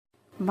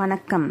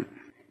வணக்கம்.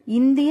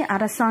 இந்திய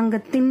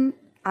அரசாங்கத்தின்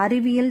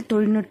அறிவியல்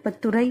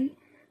தொழில்நுட்பத்துறை,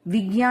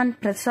 விக்யான்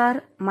பிரசார்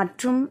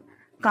மற்றும்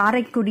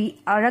காரைக்குடி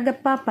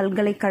அழகப்பா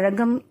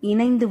பல்கலைக்கழகம்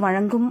இணைந்து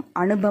வழங்கும்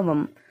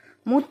அனுபவம்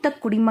மூத்த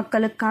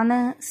குடிமக்களுக்கான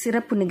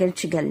சிறப்பு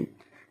நிகழ்ச்சிகள்.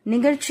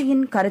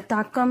 நிகழ்ச்சியின்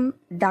கருத்தாக்கம்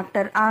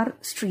doctor R.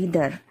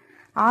 Sridhar.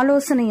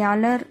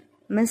 ஆலோசனையாளர்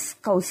miss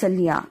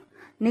Kausalya.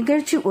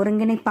 நிகழ்ச்சி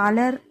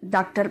ஒருங்கிணைப்பாளர்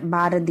டாக்டர்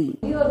பாரதி.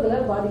 முதியோர்களை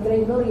பாதிக்கிற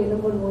இன்னொரு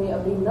எலும்பு நோய்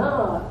அப்படின்னா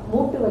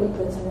மூட்டு வலி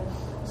பிரச்சனை.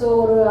 ஸோ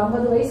ஒரு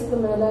 50 வயசுக்கு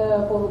மேல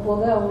போக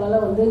போக அவங்களால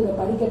இந்த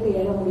படிக்கட்டு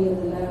ஏற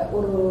முடியறதில்ல.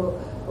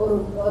 ஒரு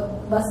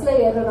பஸ்ல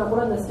ஏறனா கூட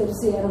அந்த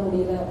ஸ்டெப்ஸ் ஏற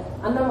முடியல.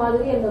 அந்த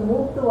மாதிரி அந்த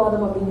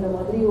மூட்டுவாதம் அப்படிங்கிற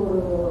மாதிரி ஒரு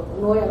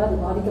நோயால அது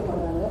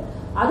பாதிக்கப்படுறாங்க.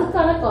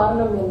 அதுக்கான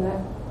காரணம் என்ன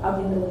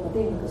அப்படின்றத பத்தி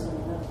எனக்கு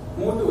சொல்லுங்க.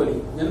 மூட்டு வலி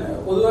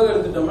பொதுவாக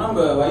எடுத்துட்டோம்னா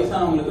நம்ம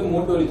வயசானவங்களுக்கு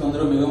மூட்டு வலி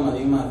தொந்தரவு மிகவும்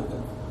அதிகமா இருக்கு.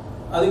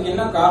 அதுக்கு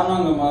என்ன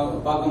காரணம்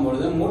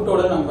பார்க்கும்பொழுது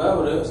மூட்டோட நம்ம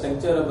ஒரு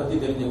ஸ்ட்ரக்சரை பத்தி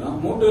தெரிஞ்சுக்கணும்.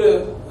 மூட்டு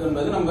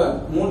என்பது நம்ம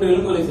 3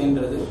 எலும்புகளை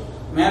சேர்ந்தது.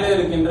 மேலே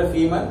இருக்கின்ற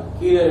ஃபீமர்,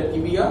 கீழே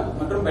டிபியா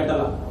மற்றும்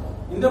பெட்டலா.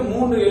 இந்த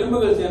 3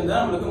 எலும்புகள் சேர்ந்தா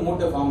நம்மளுக்கு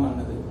மூட்டை ஃபார்ம்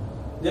பண்ணுது.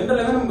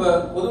 ஜென்ரலாக நம்ம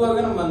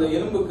பொதுவாக நம்ம அந்த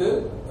எலும்புக்கு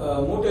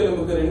மூட்டை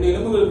எலும்புக்கு 2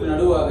 எலும்புகளுக்கு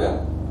நடுவாக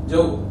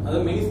ஜவ்,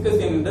 அதாவது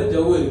மெனிஸ்கஸ் என்கின்ற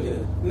ஜவ்வு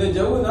இருக்கிறது. இந்த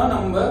ஜவ்வு தான்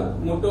நம்ம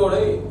முட்டோட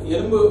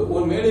எலும்பு,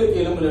 ஒரு மேலே இருக்க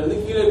எலும்புல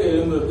இருந்து கீழே இருக்க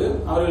எலும்புக்கு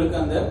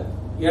அவர்களுக்கு அந்த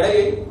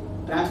எடையை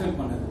டிரான்ஸ்மிட்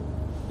பண்ணுது.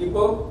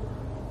 இப்போ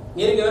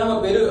இயற்கையாக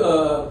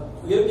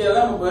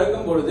நம்ம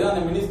பிறக்கும் பொழுது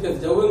அந்த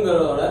மெனிஸ்கஸ்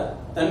ஜவ்வுங்கிறதோட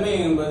தன்மை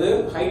என்பது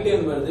ஹைட்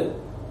என்பது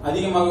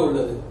அதிகமாக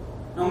உள்ளது.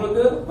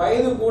 நம்மளுக்கு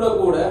வயது கூட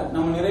கூட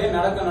நம்ம நிறைய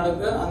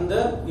நடக்க அந்த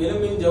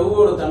எலும்பின்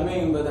ஜவ்வோட தன்மை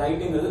என்பது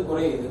ஹைட்டுங்கிறது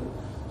குறையுது.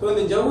 ஸோ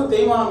இந்த ஜவ்வு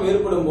தேய்மானம்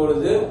ஏற்படும்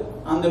பொழுது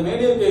அந்த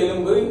மேலே இருக்க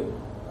எலும்பு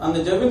அந்த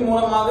ஜவ்வின்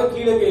மூலமாக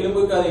கீழே இருக்க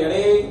எலும்புக்கு அது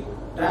எடையை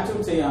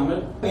டிரான்ஸ்மிட்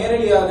செய்யாமல்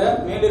நேரடியாக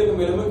மேலே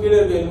இருக்கும் எலும்பு கீழே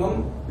இருக்க எலும்பும்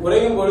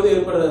உறையும் பொழுது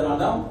ஏற்படுறதுனால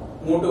தான்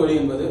மூட்டு வலி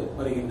என்பது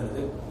வருகின்றது.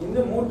 இந்த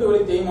மூட்டு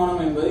வலி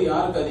தேய்மானம் என்பது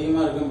யாருக்கு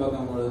அதிகமா இருக்குன்னு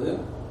பார்க்கும் பொழுது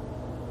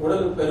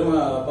உடல்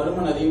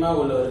பருமன்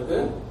அதிகமாக உள்ளவருக்கு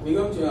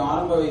மிகவும்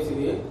ஆரம்ப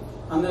வயசிலேயே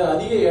அந்த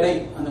அதிக எடை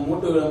அந்த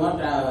மூட்டு மூலமா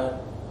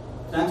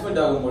டிரான்ஸ்மிட்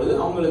ஆகும் பொழுது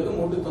அவங்களுக்கு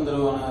மூட்டு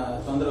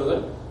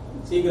தொந்தரவுகள்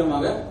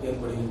சீக்கிரமாக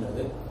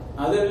ஏற்படுகின்றது.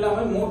 அது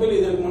இல்லாமல் மூட்டில்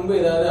இதற்கு முன்பு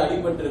ஏதாவது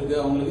அடிபட்டு இருக்கு,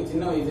 அவங்களுக்கு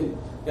சின்ன வயசு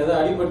ஏதாவது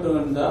அடிபட்டு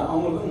இருந்தா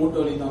அவங்களுக்கு மூட்டு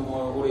வலி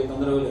கூடிய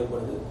தொந்தரவுகள்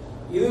ஏற்படுது.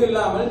 இது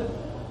இல்லாமல்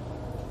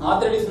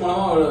ஆர்த்ரைட்டிஸ்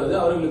மூலமா வருவது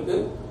அவர்களுக்கு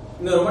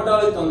இந்த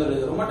ரொமட்டாய்டு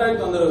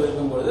தொந்தரவு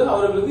இருக்கும் பொழுது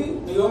அவர்களுக்கு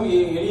மிகவும்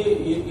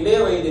இளைய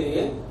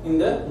வயதிலேயே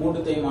இந்த மூட்டு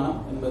தேய்மானம்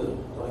என்பது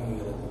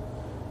தொடங்குகிறது.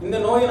 இந்த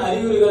நோயின்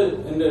அறிகுறிகள்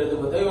என்று எடுத்து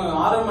பார்த்தா இவங்க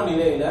ஆரம்ப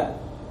நிலையில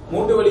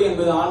மூட்டு வலி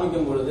என்பது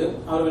ஆரம்பிக்கும் பொழுது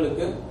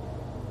அவர்களுக்கு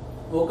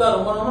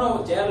ரொம்ப ரொம்ப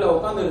சேர்ல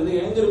உட்கார்ந்து இருந்து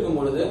எழுந்திருக்கும்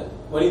பொழுது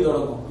வலி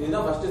தொடங்கும்.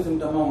 இதுதான் ஃபர்ஸ்ட்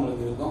சிம்டமா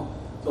அவங்களுக்கு இருக்கும்.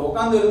 ஸோ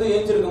உட்கார்ந்து இருந்து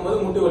எழுந்திருக்கும்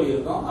போது மூட்டு வலி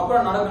இருக்கும்.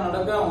 அப்புறம்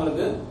நடக்க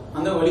அவங்களுக்கு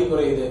அந்த வலி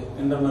குறையுது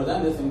என்ற மாதிரி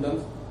தான் இந்த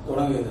சிம்டம்ஸ்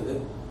தொடங்குகிறது.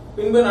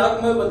 பின்பு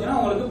நடக்கும்போது பாத்தீங்கன்னா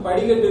அவங்களுக்கு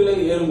படிக்கட்டுல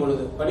ஏறும்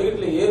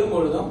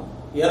பொழுதும்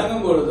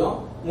இறங்கும் பொழுதும்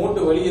மூட்டு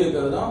வலி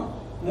இருக்கிறதும்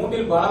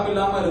மூட்டில் பலம்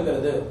இல்லாம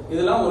இருக்கிறது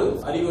இதெல்லாம் ஒரு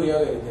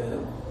அறிகுறியாக இருக்கிறது.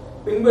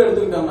 பின்பு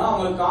எடுத்துக்கிட்டோம்னா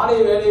அவங்களுக்கு காலை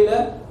வேலையில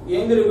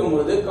ஏந்திருக்கும்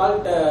பொழுது கால்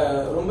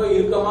ரொம்ப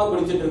இறுக்கமா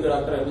குடிச்சிட்டு இருக்கு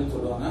டாக்டர் அப்படின்னு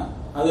சொல்லுவாங்க.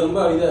 அது ரொம்ப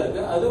அரிதா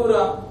இருக்கு. அது ஒரு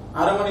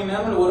அரை மணி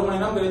நேரம் இல்லை 1 மணி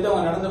நேரம் கழித்து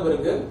அவங்க நடந்த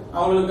பிறகு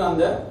அவங்களுக்கு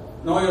அந்த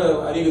நோயோட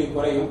அறிகுறி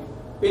குறையும்.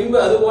 பின்பு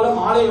அது போல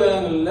மாலை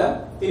வேளைகள்ல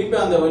திருப்பி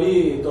அந்த வலி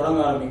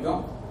தொடங்க ஆரம்பிக்கும்.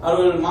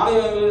 அவர்கள் மாலை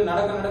வேளைகளில்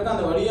நடக்க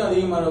அந்த வலியும்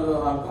அதிகமாக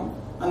இருக்கும்.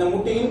 அந்த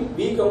முட்டியின்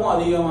வீக்கமும்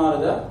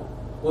அதிகமானத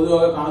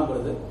பொதுவாக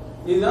காணப்படுது.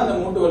 இதுதான் அந்த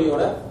மூட்டு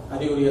வலியோட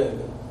அறிகுறியா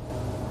இருக்கு.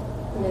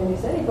 நன்றி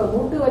சார். இப்ப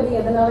மூட்டு வலி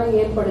எதனால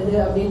ஏற்படுது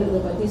அப்படின்றத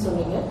பத்தி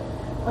சொன்னீங்க,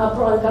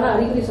 அப்புறம் அதுக்கான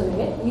அறிகுறி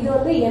சொன்னீங்க.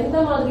 இது எந்த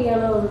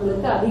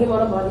மாதிரியானவர்களுக்கு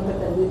அதிகமான பாதிப்பை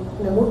தருது?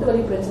 இந்த மூட்டு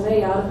வலி பிரச்சனை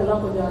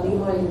யாருக்கெல்லாம் கொஞ்சம்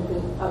அதிகமா இருக்கு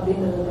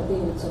அப்படின்றத பத்தி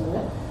எங்களுக்கு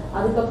சொல்லுங்க.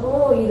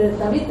 அதுக்கப்புறம் இதை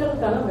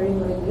தவிர்க்கிறதுக்கான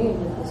வழிமுறைகளையும்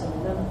எங்களுக்கு சொல்லுங்க.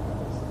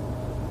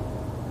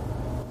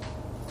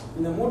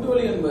 இந்த மூட்டு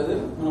வலி என்பது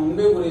நம்ம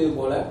முன்பே கூறியது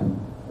போல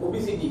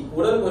ஒபிசிட்டி,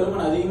 உடல்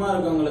பருமன் அதிகமா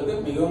இருக்கவங்களுக்கு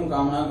மிகவும்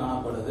காமனாக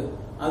காணப்படுது.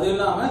 அது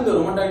இல்லாம இந்த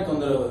ரொமட்டாய்டு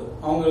தொந்தரவு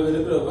அவங்களுக்கு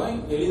இருக்கிறவங்க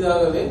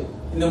எளிதாகவே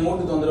இந்த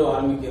மூட்டு தொந்தரவு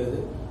ஆரம்பிக்கிறது.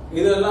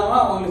 இது இல்லாம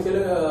அவங்களுக்கு சில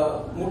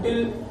முட்டில்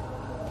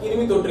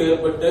கிருமி தொற்று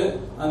ஏற்பட்டு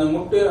அந்த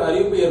முட்டு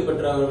அரிப்பு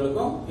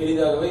ஏற்பட்டவர்களுக்கும்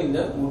எளிதாகவே இந்த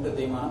மூட்டு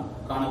தேய்மானம்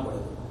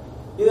காணப்படுது.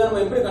 இதை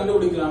நம்ம எப்படி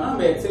கண்டுபிடிக்கலாம்னா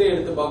நம்ம எக்ஸ்ரே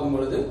எடுத்து பார்க்கும்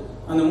பொழுது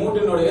அந்த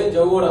மூட்டினுடைய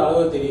ஜவ்வோட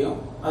அளவு தெரியும்.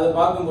 அதை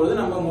பார்க்கும் பொழுது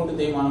நம்ம மூட்டு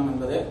தேய்மானம்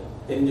என்பதை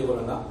தெரிஞ்சு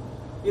கொள்ளலாம்.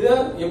 இதை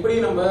எப்படி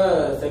நம்ம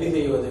சரி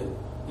செய்வது?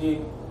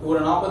 ஒரு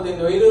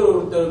 45 வயது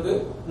ஒருத்தருக்கு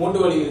மூட்டு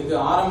வலி இருக்கு,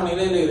 ஆரம்ப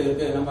நிலையில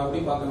இருக்கு, நம்ம அப்படி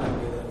பார்க்க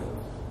வேண்டியது இருக்கு.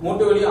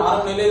 மூட்டு வலி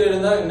ஆரம்ப நிலையில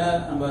இருந்தா என்ன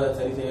நம்ம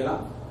சரி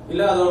செய்யலாம்,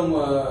 இல்ல அதோட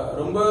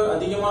ரொம்ப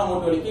அதிகமான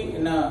மூட்டு வலிக்கு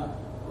என்ன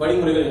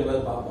வழிமுறைகள்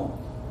என்பதை பார்ப்போம்.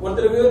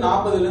 ஒருத்தருக்கு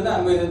 40 இருந்து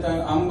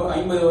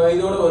 50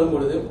 வயதோடு வரும்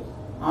பொழுது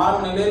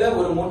ஆரம்ப நிலையில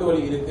ஒரு மூட்டு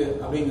வலி இருக்கு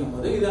அப்படிங்கும்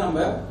போது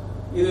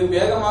இது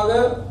வேகமாக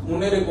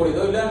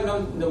முன்னேறக்கூடியதோ இல்ல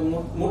இன்னும் இந்த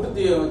மூட்டு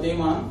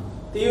தேய்மானம்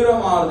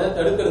தீவிரமாவதை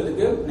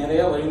தடுக்கிறதுக்கு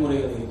நிறைய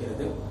வழிமுறைகள்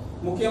இருக்கிறது.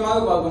 முக்கியமாக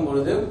பார்க்கும்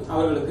பொழுது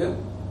அவர்களுக்கு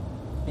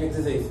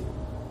எக்ஸசைஸ்,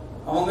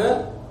 அவங்க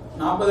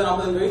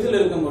 40-45 வயசுல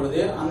இருக்கும்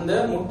பொழுது அந்த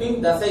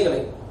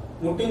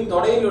முட்டின்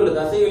தொடையில் உள்ள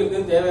தசைகளுக்கு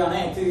தேவையான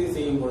எக்ஸசைஸ்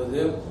செய்யும் பொழுது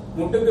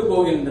முட்டுக்கு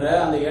போகின்ற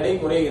அந்த எடை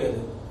குறைகிறது.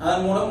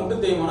 அதன் மூலம் முட்டு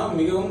தேய்மானம்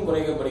மிகவும்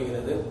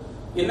குறைக்கப்படுகிறது.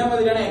 என்ன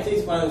மாதிரியான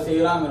எக்ஸசைஸ்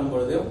செய்யலாம்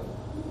பொழுது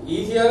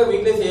ஈஸியாக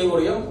வீட்டிலே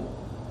செய்யக்கூடிய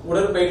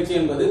உடற்பயிற்சி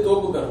என்பது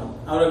தோப்புக்கரணம்.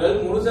 அவர்கள்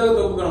முழுசாக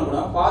தோப்புக்கரணம் கூட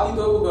பாதி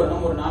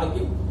தோப்புக்கரணம் ஒரு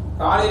நாளைக்கு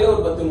காலையில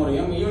ஒரு 10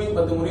 முறையும் ஈவினிங்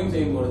 10 முறையும்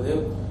செய்யும் பொழுது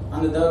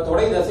அந்த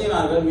தொடை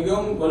தசைநார்கள்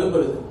மிகவும்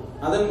வலுப்படுது.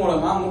 அதன்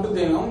மூலமா முட்டு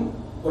தேய்மானம்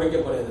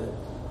குறைக்கப்படுகிறது.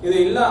 இது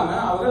இல்லாம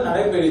அவர்கள்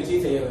நடைப்பயிற்சி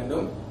செய்ய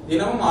வேண்டும்.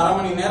 தினமும் 1/2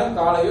 மணி நேரம்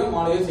காலையோ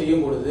மாலையோ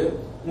செய்யும் பொழுது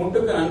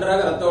முட்டுக்கு நன்றாக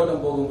ரத்த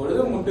ஓட்டம் போகும் பொழுது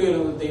முட்டு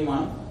எலும்பு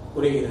தேய்மானம்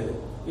குறைகிறது.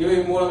 இவை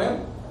மூலமே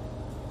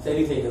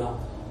சரி செய்யலாம்.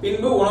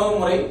 பின்பு உணவு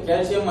முறை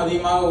கால்சியம்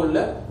அதிகமாக உள்ள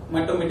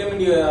மற்றும் விட்டமின்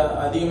டி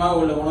அதிகமாக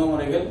உள்ள உணவு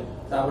முறைகள்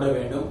சாப்பிட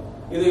வேண்டும்.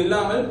 இது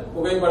இல்லாமல்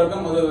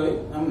புகைப்பழக்கம் முதல்வரை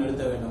நாம்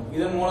நிறுத்த வேண்டும்.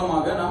 இதன்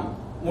மூலமாக நாம்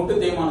முட்டு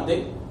தேய்மானத்தை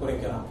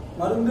குறைக்கலாம்.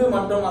 மருந்து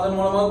மற்றும் அதன்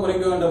மூலமாக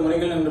குறைக்க வேண்டிய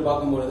முறைகள் என்று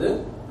பார்க்கும்பொழுது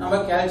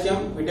நம்ம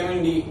கால்சியம்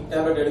விட்டமின் டி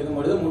டேப்லெட் எடுக்கும்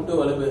பொழுது முட்டு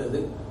வலுப்பெறுது.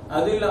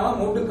 அது இல்லாமல்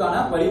மூட்டுக்கான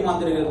வலி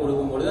மாத்திரைகள்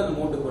கொடுக்கும் பொழுது அந்த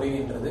மூட்டு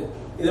குறைகின்றது.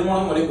 இதன்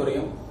மூலம் வலி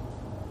குறையும்.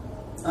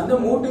 அந்த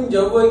மூட்டின்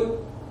ஜவ்வை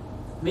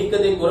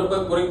வீக்கத்தை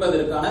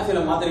குறைப்பதற்கான சில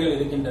மாத்திரைகள்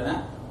இருக்கின்றன.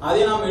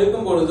 அதை நாம்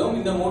எடுக்கும் பொழுதும்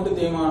இந்த மூட்டு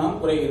தேய்மானம்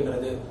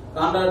குறைகின்றது.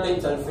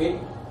 கான்ட்ராக்டைல் சல்பேட்,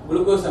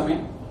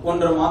 குளுக்கோசமைன்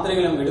போன்ற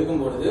மாத்திரைகள் நாம்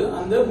எடுக்கும் பொழுது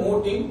அந்த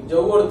மூட்டின்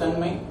ஜவ்வோட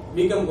தன்மை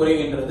வீக்கம்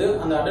குறைகின்றது.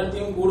 அந்த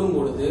அடர்த்தியும் கூடும்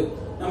பொழுது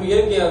நம்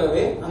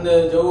இயற்கையாகவே அந்த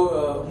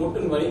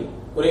முட்டின் வலி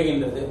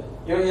குறைகின்றது.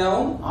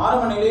 இவையாவும்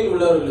ஆரம்ப நிலையில்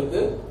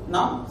உள்ளவர்களுக்கு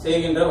நாம்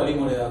செய்கின்ற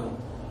வழிமுறையாகும்.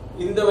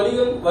 இந்த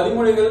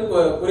வழிமுறைகள்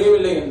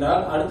குறையவில்லை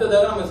என்றால்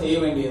அடுத்ததாக நம்ம செய்ய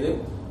வேண்டியது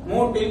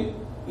மூட்டில்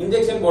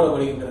இன்ஜெக்ஷன்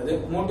போடப்படுகின்றது.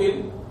 மூட்டில்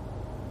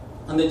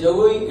அந்த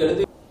ஜவ்வை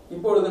எடுத்து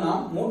இப்பொழுது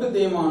நாம் மூட்டு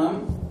தேய்மானம்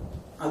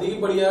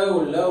அதிகப்படியாக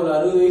உள்ள ஒரு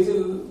 60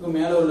 வயசுக்கு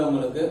மேல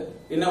உள்ளவங்களுக்கு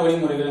என்ன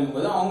வழிமுறைகள்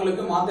என்பது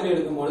அவங்களுக்கு மாத்திரை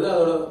எடுக்கும் பொழுது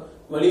அதோட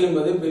வலி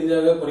என்பது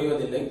பெரிதாக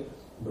குறைவதில்லை.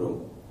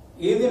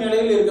 இறுதி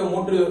நிலையில் இருக்க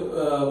மூட்டு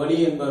வலி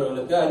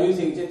என்பவர்களுக்கு அறுவை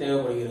சிகிச்சை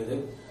தேவைப்படுகிறது.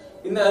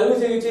 இந்த அறுவை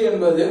சிகிச்சை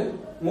என்பது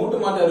மூட்டு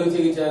மாட்டு அறுவை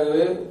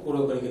சிகிச்சையாகவே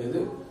கூறப்படுகிறது.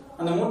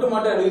 அந்த மூட்டு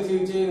மாட்டு அறுவை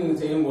சிகிச்சை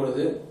செய்யும்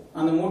பொழுது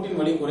அந்த மூட்டின்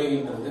வலி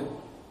குறைகின்றது.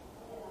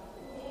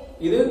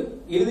 இது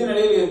இறுதி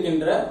நிலையில்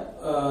இருக்கின்ற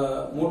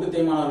மூட்டு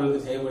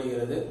தேய்மானவர்களுக்கு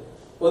செய்யப்படுகிறது.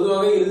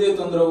 பொதுவாக இருதய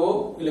தொந்தரவோ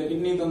இல்ல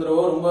கிட்னி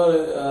தொந்தரவோ ரொம்ப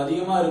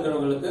அதிகமா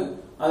இருக்கிறவர்களுக்கு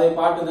அதை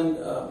பார்த்துதான்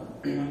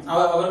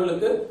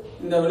அவர்களுக்கு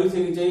இந்த அறுவை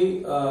சிகிச்சை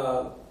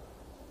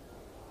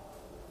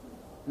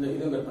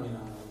இதுவும் கட்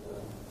பண்ணிடலாம்.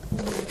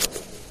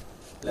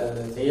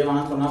 செய்ய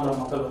வேணாம் சொன்னா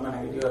அப்புறம் மக்கள் ரொம்ப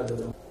நெகட்டிவா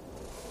எடுத்துக்கிறோம்.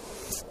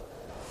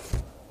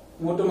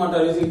 மூட்டு மாட்டு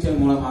அறுவை சிகிச்சை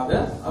மூலமாக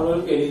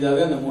அவர்களுக்கு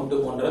எளிதாக இந்த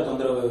மூட்டு போன்ற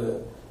தொந்தரவு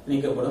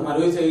நீக்கப்படும்.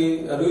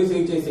 அறுவை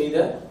சிகிச்சை செய்த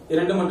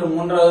 2 மற்றும்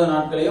 3வது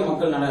நாட்களையே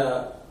மக்கள்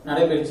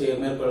நடைபயிற்சியை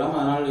மேற்கொள்ளலாம்.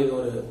 அதனால் இது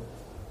ஒரு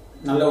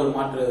நல்ல ஒரு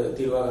மாற்று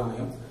தீர்வாக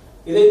அமையும்.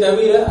 இதை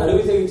தவிர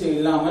அறுவை சிகிச்சை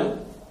இல்லாமல்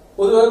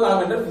பொதுவாக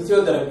காணப்படுற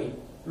பிசியோதெரபி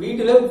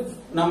வீட்டில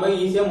நம்ம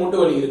ஈஸியா மூட்டு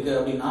வலி இருக்கு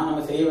அப்படின்னா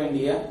நம்ம செய்ய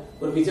வேண்டிய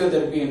ஒரு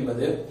பிசியோதெரபி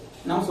என்பது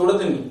நம்ம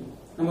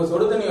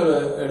சுடு தண்ணி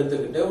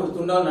எடுத்துக்கிட்டு ஒரு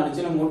துண்டால்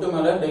நினைச்சு நம்ம மூட்டு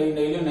மேல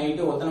டெய்லி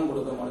நைட்டு ஒத்தனம்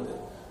கொடுக்கும் பொழுது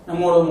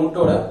நம்மளோட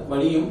மூட்டோட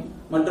வலியும்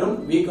மற்றும்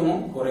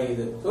வீக்கமும்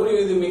குறையுது.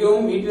 இது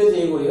மிகவும் வீட்டிலே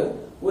செய்யக்கூடிய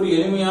ஒரு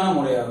எளிமையான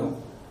முறையாகும்.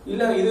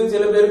 இல்ல இது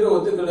சில பேருக்கு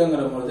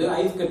ஒத்துக்கலைங்கிற பொழுது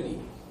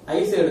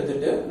ஐஸ்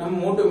எடுத்துட்டு நம்ம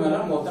மூட்டு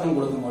மேல ஒத்தனம்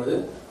கொடுக்கும் பொழுது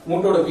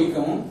மூட்டோட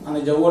வீக்கமும் அந்த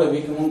ஜவ்வோட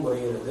வீக்கமும்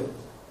குறைகிறது.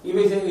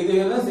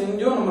 இதையெல்லாம்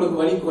செஞ்சும்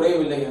நம்மளுக்கு வலி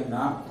குறையவில்லை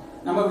என்றா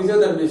நம்ம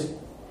பிசியோதெரபிஸ்ட்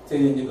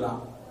செஞ்சுக்கலாம்.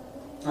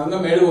 அங்க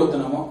மெழுகு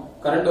ஒத்தனமோ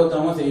கரண்ட்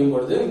ஒத்தனமோ செய்யும்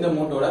பொழுது இந்த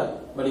மூட்டோட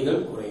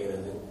வலிகள்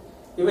குறைகிறது.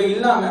 இவை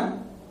இல்லாம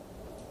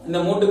இந்த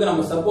மூட்டுக்கு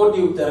நம்ம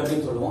சப்போர்ட்டிவ்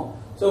தெரப்பின்னு சொல்லுவோம்.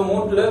 சோ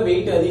மூட்டுல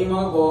வெயிட்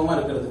அதிகமாக போகாம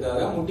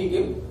இருக்கிறதுக்காக முட்டிக்கு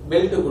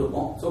பெல்ட்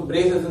கொடுப்போம். சோ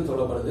பிரேசஸ்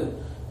சொல்லப்படுது.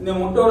 இந்த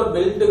முட்டோட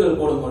பெல்ட்டுகள்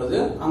போடும் பொழுது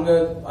அங்க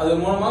அது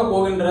மூலமாக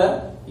போகின்ற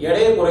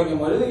எடையை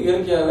குறைக்கும் பொழுது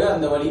இயற்கையாகவே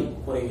அந்த வலி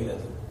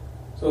குறைகிறது.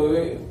 சோ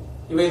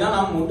இவைதான்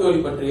நாம் மூட்டு வலி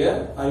பற்றிய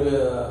அறிவு.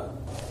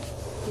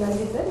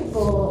 நன்றி சார்.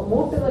 இப்போ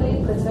மூட்டு வலி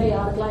பிரச்சனை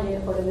யாருக்கெல்லாம்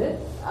ஏற்படுது,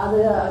 அது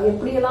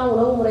எப்படியெல்லாம்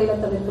உணவு முறையில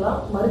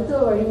தவிர்க்கலாம், மருத்துவ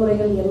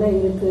வழிமுறைகள் என்ன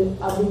இருக்கு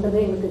அப்படின்றத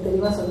எங்களுக்கு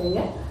தெளிவா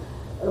சொன்னீங்க.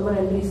 ரொம்ப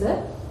நன்றி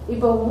சார்.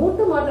 இப்போ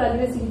மூட்டு மாற்று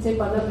அறுவை சிகிச்சை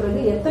பண்ண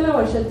பிறகு எத்தனை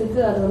வருஷத்துக்கு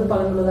அது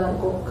பலனுள்ளதா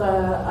இருக்கும்,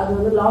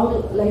 அது லாங்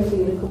லைஃப்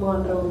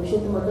இருக்குமான்ற ஒரு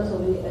விஷயத்தை மட்டும்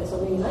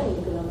சொன்னீங்கன்னா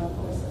எங்களுக்கு நல்லா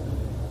இருக்கும் சார்.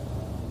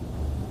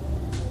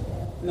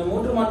 இந்த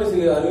மூட்டு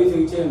மாற்று அறுவை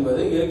சிகிச்சை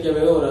என்பது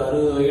இயற்கையாகவே ஒரு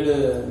 60 வயது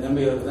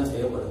நிரம்பியவருக்கு தான்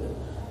செய்யப்படுது.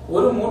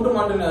 ஒரு மூட்டு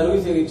மாற்று அறுவை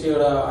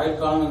சிகிச்சையோட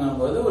ஆயுட்காலம்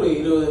போது ஒரு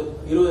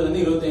 20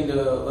 இருந்து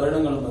 25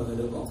 வருடங்கள்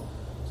இருக்கும்.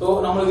 சோ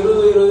நம்மளுக்கு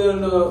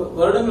 22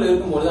 வருடங்கள்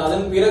இருக்கும்போது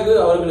அதன் பிறகு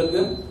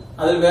அவர்களுக்கு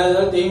அதில் வேற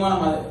ஏதாவது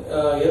தேய்மானம்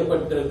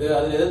ஏற்பட்டிருக்கு,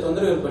 அதில் ஏதாவது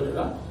தொந்தரவு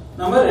ஏற்பட்டிருக்கா,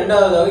 நம்ம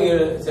 2வதாக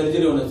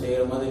சர்ஜரி ஒன்று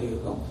செய்யற மாதிரி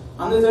இருக்கும்.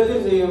 அந்த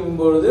சர்ஜரி செய்யும்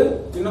பொழுது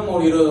இன்னும்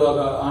ஒரு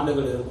 20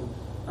 ஆண்டுகள் இருக்கும்.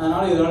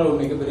 அதனால இதனால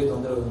ஒரு மிகப்பெரிய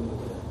தொந்தரவு இருக்கிறது.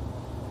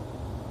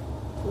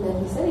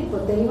 நன்றி சார். இப்போ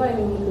தெளிவா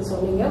எங்களுக்கு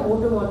சொன்னீங்க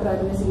மூட்டு மாற்று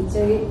அறுவை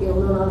சிகிச்சை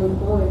எவ்வளவு நாள்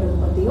இருக்கும்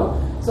என்றது பத்தியும்,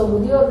 சோ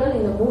முதியோர்கள்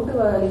இந்த மூட்டு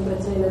வலி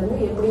பிரச்சனையில இருந்து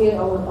எப்படி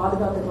அவங்க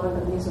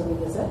பாதுகாத்துக்கலாம்ன்றதையும்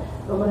சொன்னீங்க சார்.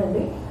 ரொம்ப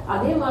நன்றி.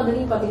 அதே மாதிரி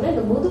பாத்தீங்கன்னா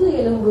இந்த முதுகு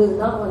எலும்பு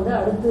தான்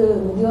அடுத்து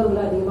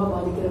முதியோர்களை அதிகமா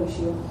பாதிக்கிற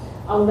விஷயம்.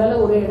 அவங்களால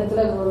ஒரு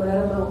இடத்துல ஒரு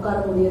நேரம் உட்கார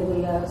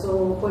முடியறதில்ல. ஸோ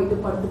போயிட்டு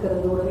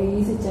படுத்துக்கிறது, உடனே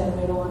ஈஸி சேர்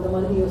வேணும், அந்த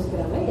மாதிரி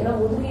யோசிக்கிறாங்க. ஏன்னா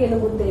முதுகு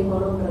எலும்பு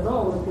தேய்மானம்ன்றதும்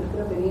அவங்களுக்கு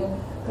இருக்கிற பெரிய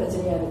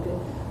பிரச்சனையா இருக்கு.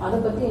 அதை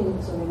பத்தி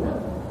எங்களுக்கு சொன்னீங்கன்னா.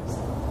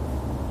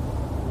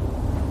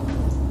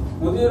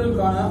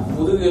 முதியோருக்கான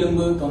முதுகு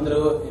எலும்பு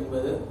தொந்தரவு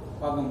என்பது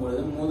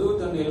பார்க்கும்பொழுது முதுகு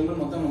தண்டு எலும்பு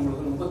மொத்தம்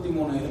நம்மளுக்கு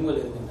 33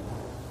 எலும்புகள் இருக்கின்றன.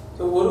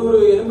 ஸோ ஒரு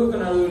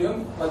எலும்புக்கு நடுவிலையும்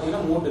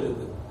பார்த்தீங்கன்னா மூட்டு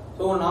இருக்கு.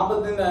 ஸோ ஒரு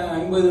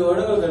 45-50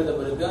 வருடங்கள் கழித்த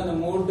பிறகு அந்த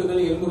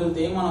மூட்டுகள் எலும்புகள்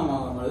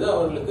தேய்மானமாகும் பொழுது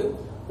அவர்களுக்கு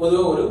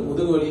பொதுவாக ஒரு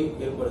முதுகு வலி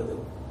ஏற்படுது.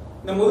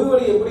 இந்த முதுகு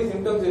வலி எப்படி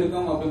சிம்டம்ஸ்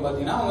இருக்கும் அப்படின்னு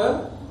பார்த்தீங்கன்னா, அவங்க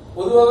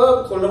பொதுவாக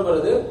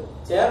சொல்லப்படுறது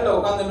சேர்ல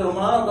உட்காந்துட்டு ரொம்ப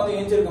நேரம் உட்காந்து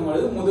ஏஞ்சிருக்கும்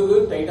பொழுது முதுகு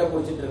டைட்டா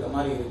பிடிச்சிட்டு இருக்க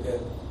மாதிரி இருக்கு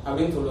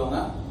அப்படின்னு சொல்லுவாங்க.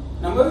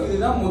 நம்ம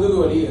இதுதான் முதுகு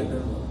வலி என்று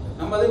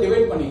நம்ம அதை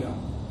டிவைட் பண்ணிக்கிறோம்.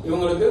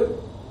 இவங்களுக்கு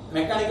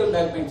மெக்கானிக்கல்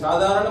பேக் பெயின்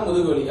சாதாரண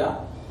முதுகு வலியா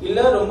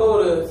இல்ல ரொம்ப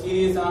ஒரு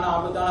சீரியஸான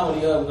ஆபத்தான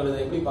வலியாங்கிறத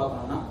எப்படி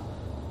பார்க்கணும்னா,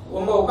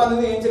 ரொம்ப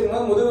உட்காந்து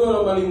ஏஞ்சிருக்கும் போது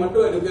முதுகு வலி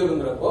மட்டும் இருக்கு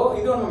அப்படிங்கிறப்போ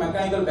இது நம்ம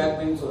மெக்கானிக்கல் பேக்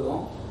பெயின்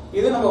சொல்லுவோம்.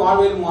 இது நம்ம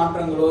வாழ்வியல்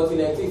மாற்றங்களோ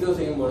சில எக்ஸசைஸோ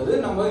செய்யும் பொழுது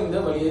நம்ம இந்த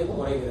வலியை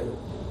குறைகிறது.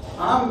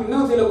 ஆனா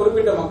இன்னும் சில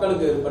குறிப்பிட்ட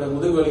மக்களுக்கு ஏற்படும்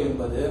முதுகுவலி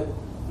என்பது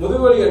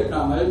முதுகுவலி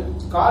எட்டாமல்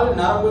கால்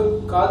நரம்பு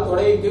கால்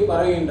தொடைக்கு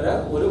பரவுகின்ற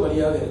ஒரு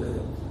வலியாக இருக்குது.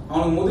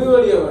 அவனுக்கு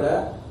முதுகுவலியை விட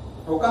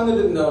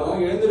உட்காந்துட்டு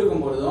இருந்தாலும்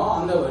எழுந்திருக்கும் பொழுதும்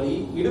அந்த வலி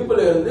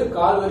இடுப்புல இருந்து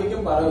கால்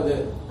வரைக்கும் பரவுது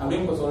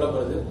அப்படின்னு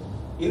சொல்லப்படுது.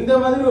 இந்த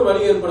மாதிரி ஒரு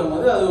வலி ஏற்படும்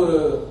போது அது ஒரு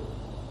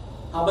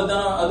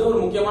ஆபத்தான, அது ஒரு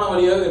முக்கியமான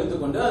வலியாக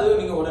எடுத்துக்கொண்டு அது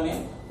நீங்க உடனே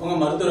உங்க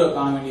மருத்துவரை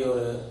காண வேண்டிய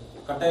ஒரு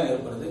கட்டாயம்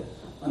ஏற்படுது.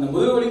 அந்த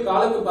முதுகுவலி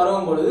காலுக்கு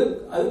பரவும் பொழுது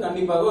அது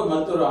கண்டிப்பாக ஒரு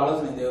மருத்துவ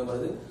ஆலோசனை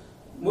தேவைப்படுது.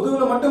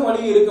 முதுகுல மட்டும்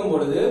வலி இருக்கும்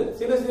பொழுது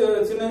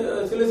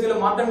சில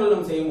மாற்றங்கள்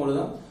நம்ம செய்யும்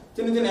பொழுதும்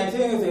சின்ன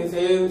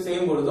எக்ஸசைஸ்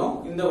செய்யும் பொழுதும்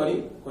இந்த வலி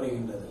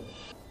குறைகின்றது.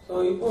 ஸோ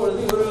இப்பொழுது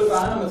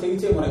இவர்களுக்கான நம்ம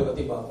சிகிச்சை முறை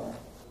பத்தி பார்ப்போம்.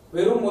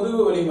 வெறும் முதுகு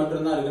வலி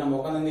மட்டும்தான் இருக்கு. நம்ம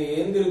உட்காந்து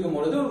எழுந்திருக்கும்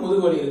பொழுது ஒரு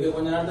முதுகு வலி இருக்கு,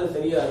 கொஞ்ச நேரத்தில்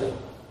சரியாது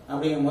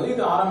அப்படிங்கும் போது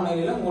இது ஆரம்ப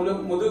நிலையில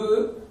முதுகு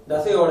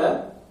தசையோட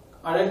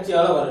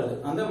அழற்சியால வருது.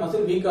 அந்த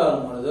மசில் வீக்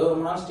ஆகும் பொழுது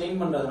ரொம்ப நாள்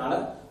ஸ்ட்ரெயின் பண்றதுனால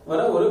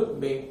வர ஒரு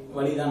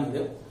வலிதான்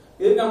இது.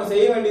 இதுக்கு நம்ம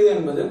செய்ய வேண்டியது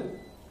என்பது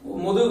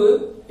முதுகு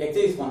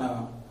எக்ஸசைஸ்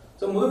பண்ணணும்.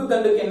 ஸோ முதுகு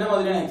தண்டுக்கு என்ன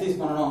மாதிரியான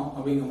எக்ஸசைஸ் பண்ணணும்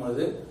அப்படிங்கும்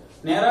பொழுது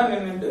நேராக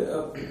நின்றுட்டு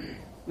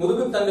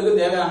முதுகு தண்டுக்கு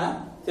தேவையான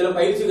சில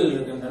பயிற்சிகள்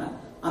இருக்கின்றன.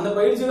 அந்த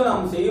பயிற்சிகள்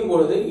நாம் செய்யும்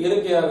பொழுது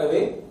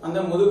இயற்கையாகவே அந்த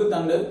முதுகு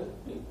தண்டு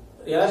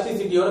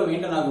எலாஸ்டிசிட்டியோட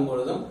மெயின்டைன் ஆகும்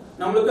பொழுதும்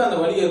நம்மளுக்கு அந்த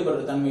வலி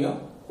ஏற்படுற தன்மையும்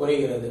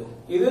குறைகிறது.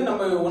 இது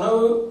நம்ம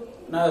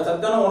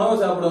சத்தான உணவு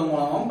சாப்பிடுவதன்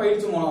மூலமும்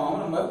பயிற்சி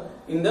மூலமாகவும் நம்ம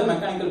இந்த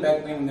மெக்கானிக்கல்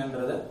பேக்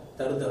பெயின்ன்றதை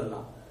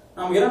தடுத்துடலாம்.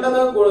 நாம்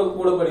இரண்டாவது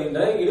கூடப்படுகின்ற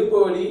இடுப்பு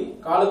வலி,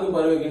 காலுக்கு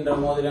பரவுகின்ற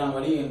மாதிரியான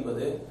வலி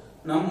என்பது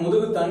நம்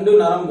முதுகு தண்டு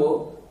நரம்போ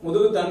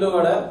முதுகு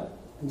தண்டுவோட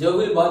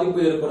ஜவ்வில் பாதிப்பு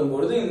ஏற்படும்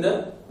பொழுது இந்த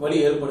வலி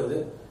ஏற்படுது.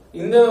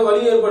 இந்த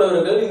வலி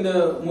ஏற்படுவர்கள் இந்த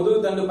முதுகு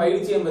தண்டு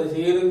பயிற்சி என்பதை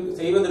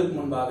செய்வதற்கு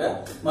முன்பாக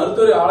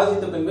மருத்துவரை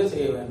ஆலோசித்த பின்பே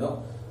செய்ய வேண்டும்.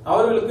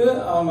 அவர்களுக்கு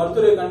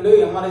மருத்துவரை கண்டு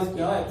எம்ஆர்ஐ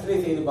ஸ்கேனோ எக்ஸ்ரே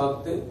செய்து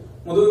பார்த்து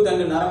முதுகு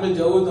தண்டு நரம்பில்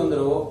ஜவ்வு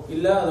தொந்தரவோ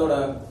இல்ல அதோட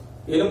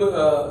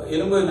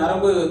எலும்பு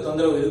நரம்பு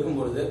தொந்தரவு இருக்கும்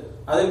பொழுது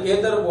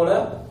அதற்கேற்ற போல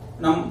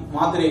நம்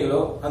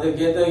மாத்திரைகளோ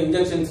அதற்கேற்ற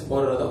இன்ஜெக்ஷன்ஸ்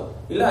போடுறதோ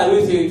இல்ல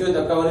அறுவை சிகிச்சை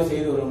தக்கவரை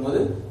செய்து வரும்போது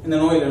இந்த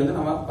நோயிலிருந்து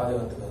நம்ம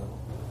பாதுகாத்துக்கிறோம்.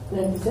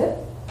 நன்றி சார்.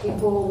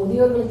 இப்போ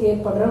முதியோர்களுக்கு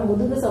ஏற்படுற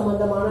முதுகு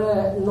சம்பந்தமான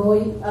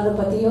நோய் அதை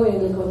பத்தியும்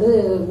எங்களுக்கு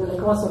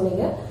விளக்கமா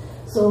சொன்னீங்க.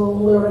 ஸோ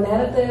உங்களோட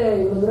நேரத்தை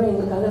இவ்வளவு தூரம்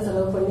எங்களுக்காக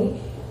செலவு பண்ணி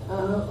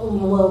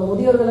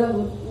முதியோர்களை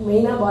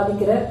மெயினா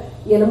பாதிக்கிற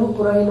எலும்பு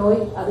புரை நோய்,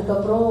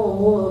 அதுக்கப்புறம்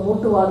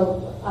மூட்டுவாதம்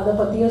அதை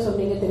பத்தியும்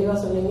சொன்னீங்க, தெளிவா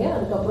சொன்னீங்க.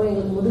 அதுக்கப்புறம்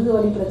எங்களுக்கு முதுகு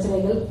வலி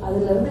பிரச்சனைகள்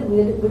அதுல இருந்து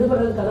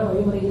விடுபடுறதுக்கான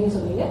வழிமுறைகளையும்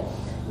சொன்னீங்க.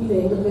 இது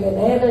எங்களுக்கு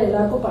நேயர்கள்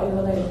எல்லாருக்கும்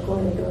பயனுள்ளதா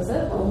இருக்கும்னு நினைக்கிறோம்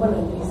சார். ரொம்ப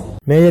நன்றி சார்.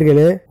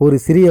 நேயர்களே, ஒரு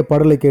சிறிய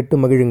பாடலை கேட்டு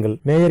மகிழுங்கள்.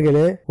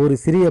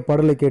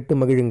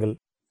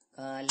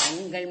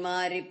 காலங்கள்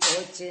மாறி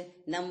போச்சு,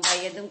 நம்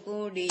வயதும்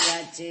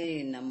கூடியாச்சு,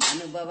 நம்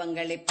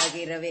அனுபவங்களை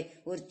பகிரவே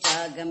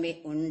உற்சாகமே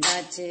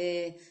உண்டாச்சு.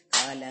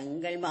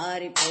 காலங்கள்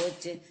மாறி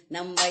போச்சு,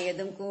 நம்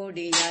வயதும்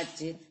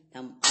கூடியாச்சு,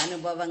 நம்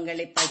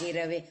அனுபவங்களை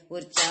பகிரவே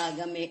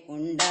உற்சாகமே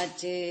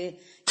உண்டாச்சு.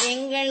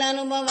 எங்கள்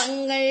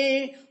அனுபவங்கள்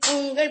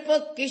உங்கள்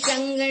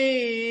பொக்கிஷங்கள்,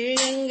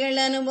 எங்கள்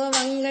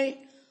அனுபவங்கள்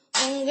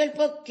உங்கள்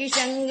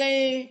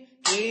பொக்கிஷங்கள்.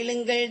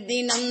 கேளுங்கள்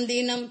தினம்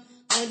தினம்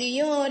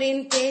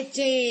முதியோரின்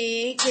பேச்சை,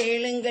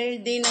 கேளுங்கள்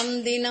தினம்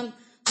தினம்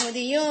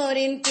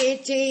முதியோரின்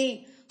பேச்சை.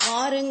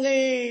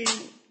 வாருங்கள்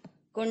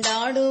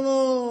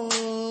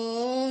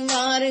கொண்டாடுவோம்,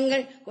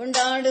 வாருங்கள்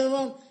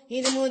கொண்டாடுவோம்,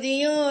 இது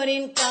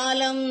முதியோரின்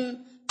காலம்.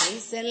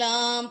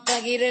 பேசலாம்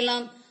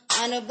பகிரலாம்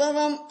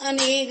அனுபவம்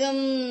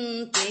அநேகம்,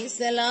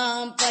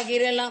 பேசலாம்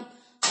பகிரலாம்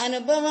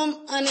அனுபவம்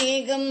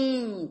அநேகம்.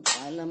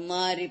 காலம்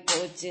மாறி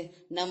போச்சு,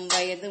 நம்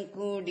வயதும்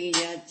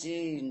கூடியாச்சு,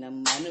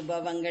 நம்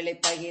அனுபவங்களை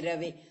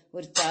பகிரவே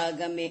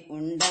உற்சாகமே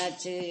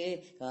உண்டாச்சு.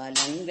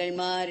 காலங்கள்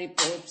மாறி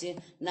போச்சு,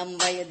 நம்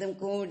வயதும்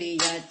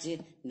கூடியாச்சு,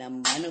 நம்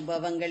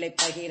அனுபவங்களை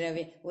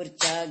பகிரவே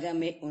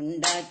உற்சாகமே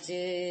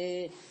உண்டாச்சு.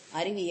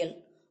 அறிவியல்,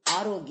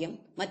 ஆரோக்கியம்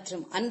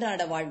மற்றும்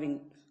அன்றாட வாழ்வின்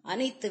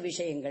அனைத்து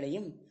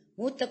விஷயங்களையும்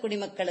மூத்த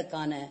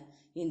குடிமக்களுக்கான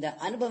இந்த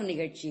அனுபவ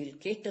நிகழ்ச்சியில்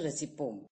கேட்டு ரசிப்போம்.